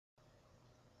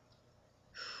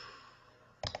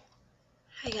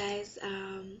Hi guys,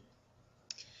 I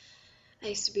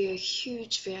used to be a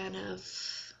huge fan of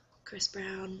Chris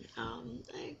Brown.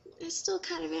 I still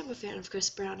kind of am a fan of Chris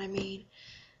Brown. I mean,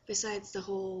 besides the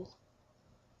whole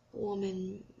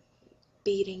woman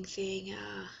beating thing,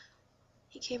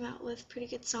 he came out with pretty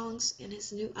good songs in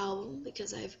his new album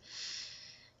because I've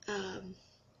um,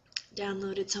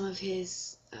 downloaded some of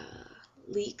his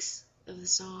leaks of the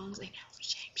songs. I know,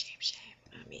 shame, shame, shame.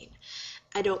 I mean,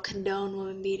 I don't condone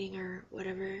woman beating or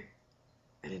whatever.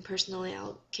 I mean, personally,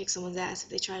 I'll kick someone's ass if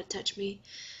they try to touch me.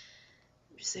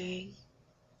 I'm just saying,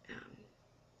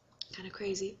 kind of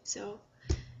crazy. So,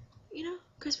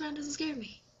 Chris Brown doesn't scare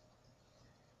me.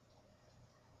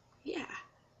 Yeah.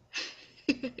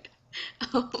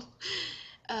 um,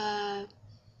 I'm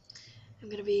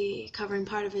gonna be covering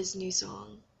part of his new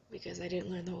song because I didn't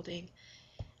learn the whole thing,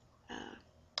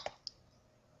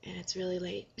 and it's really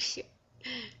late.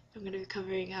 I'm gonna be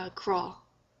covering "Crawl"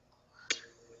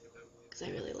 because I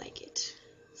really like it.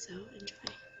 So enjoy.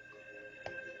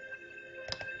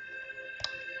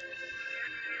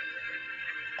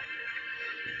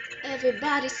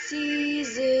 Everybody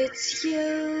sees it's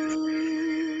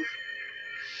you.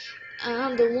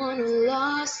 I'm the one who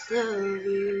lost the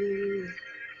view.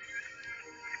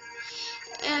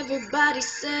 Everybody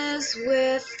says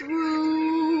we're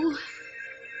through.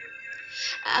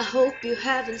 I hope you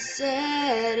haven't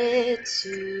said it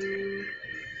too.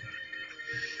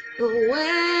 But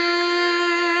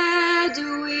where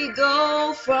do we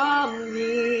go from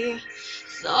here?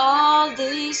 With all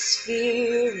this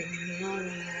fear in our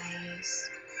eyes.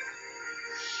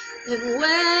 And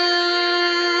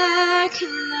where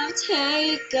can love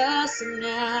take us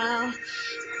now?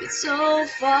 It's so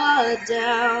far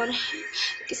down,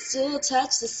 we can still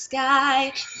touch the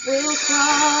sky. We'll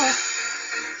crawl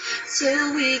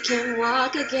till we can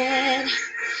walk again,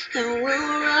 and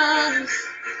we'll run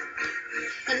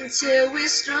until we're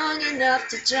strong enough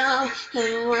to jump,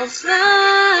 and we'll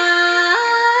fly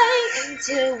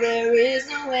until there is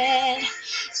no end.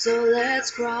 So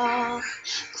let's crawl,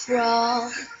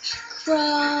 crawl,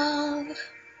 crawl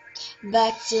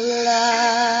back to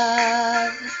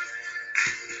love.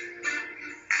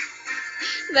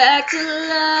 Back to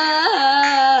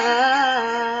love.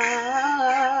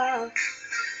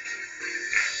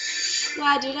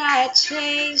 Why did I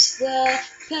change the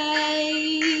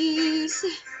pace?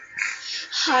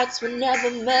 Hearts were never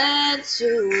meant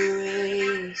to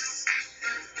race.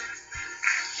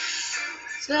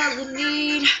 Felt the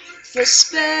need for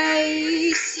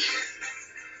space,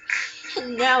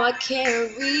 and now I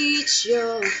can't reach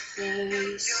your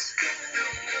face.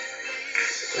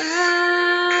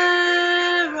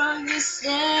 Where are you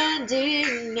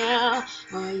standing now?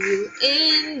 Are you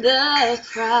in the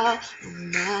crowd of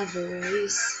my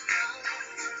voice?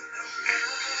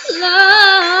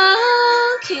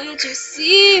 Love, can't you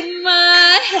see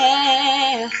my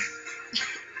hand?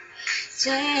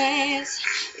 Chance,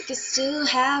 we can still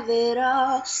have it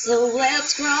all. So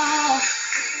let's crawl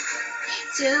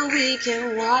till we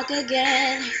can walk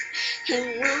again,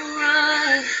 and we'll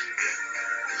run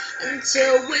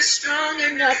until we're strong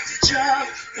enough to jump,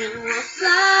 and we'll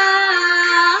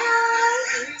fly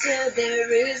until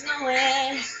there is no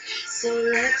end. So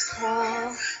let's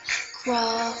crawl,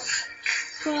 crawl,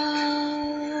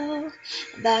 crawl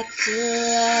back to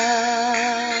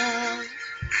love.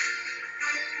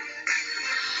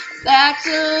 Back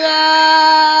to love.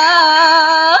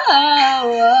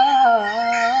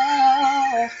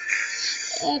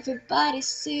 Everybody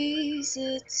sees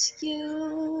it's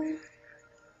you.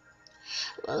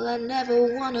 Well, I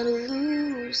never wanna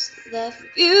lose that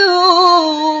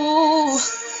view.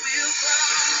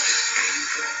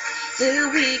 Till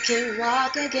we can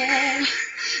walk again,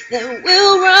 then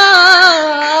we'll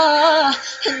run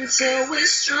until we're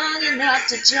strong enough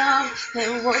to jump,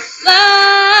 and we'll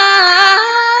fly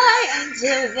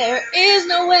until there is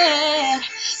no end.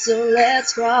 So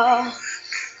let's crawl,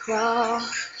 crawl,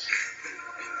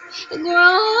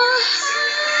 crawl.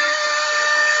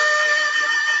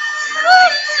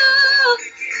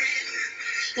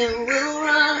 And we'll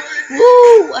run,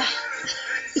 woo,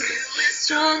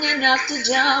 strong enough to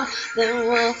jump, then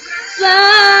we'll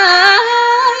fly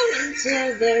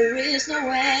until there is no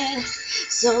end.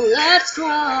 So let's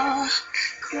crawl,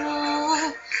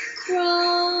 crawl,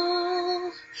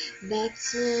 crawl back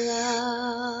to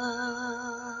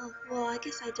love. Well, I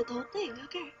guess I did the whole thing,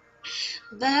 okay.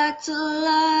 Back to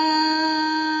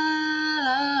love.